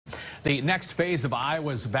The next phase of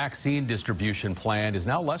Iowa's vaccine distribution plan is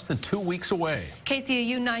now less than 2 weeks away.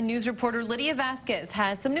 KCAU-9 News reporter Lydia Vasquez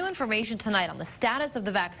has some new information tonight on the status of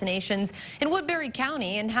the vaccinations in Woodbury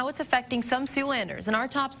County and how it's affecting some Siouxlanders in our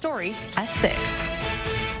top story at 6.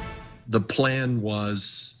 The plan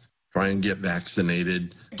was try and get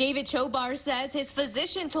vaccinated. David Chobar says his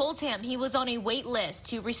physician told him he was on a wait list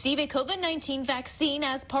to receive a COVID-19 vaccine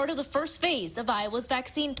as part of the first phase of Iowa's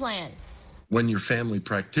vaccine plan. When your family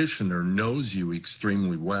practitioner knows you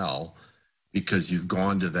extremely well because you've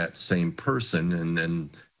gone to that same person and then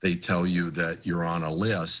they tell you that you're on a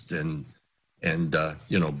list and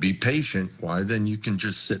be patient, why then you can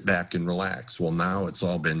just sit back and relax. Well, now it's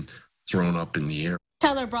all been thrown up in the air.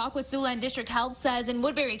 Tyler Brock with Siouxland District Health says in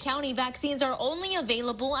Woodbury County, vaccines are only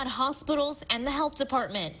available at hospitals and the health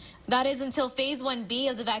department. That is until phase 1B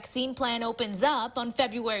of the vaccine plan opens up on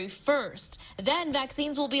February 1st. Then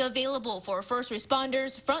vaccines will be available for first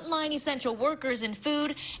responders, frontline essential workers in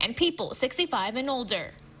food, and people 65 and older.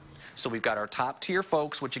 So we've got our top tier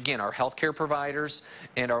folks, which again are healthcare providers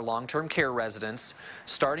and our long-term care residents.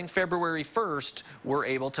 Starting February 1st, we're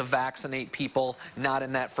able to vaccinate people not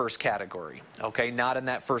in that first category, okay, not in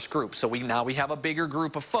that first group. So now we have a bigger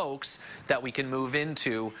group of folks that we can move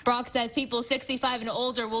into. Brock says people 65 and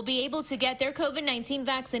older will be able to get their COVID-19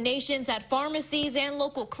 vaccinations at pharmacies and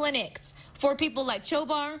local clinics. For people like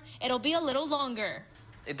Chobar, it'll be a little longer.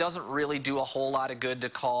 It doesn't really do a whole lot of good to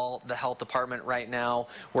call the health department right now.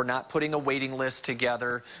 We're not putting a waiting list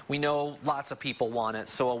together. We know lots of people want it,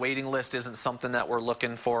 so a waiting list isn't something that we're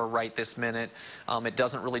looking for right this minute. It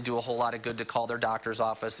doesn't really do a whole lot of good to call their doctor's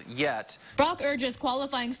office yet. Brock urges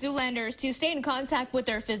qualifying Siouxlanders to stay in contact with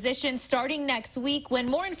their physicians starting next week when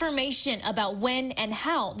more information about when and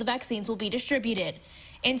how the vaccines will be distributed.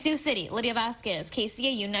 In Sioux City, Lydia Vasquez,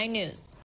 KCAU 9 News.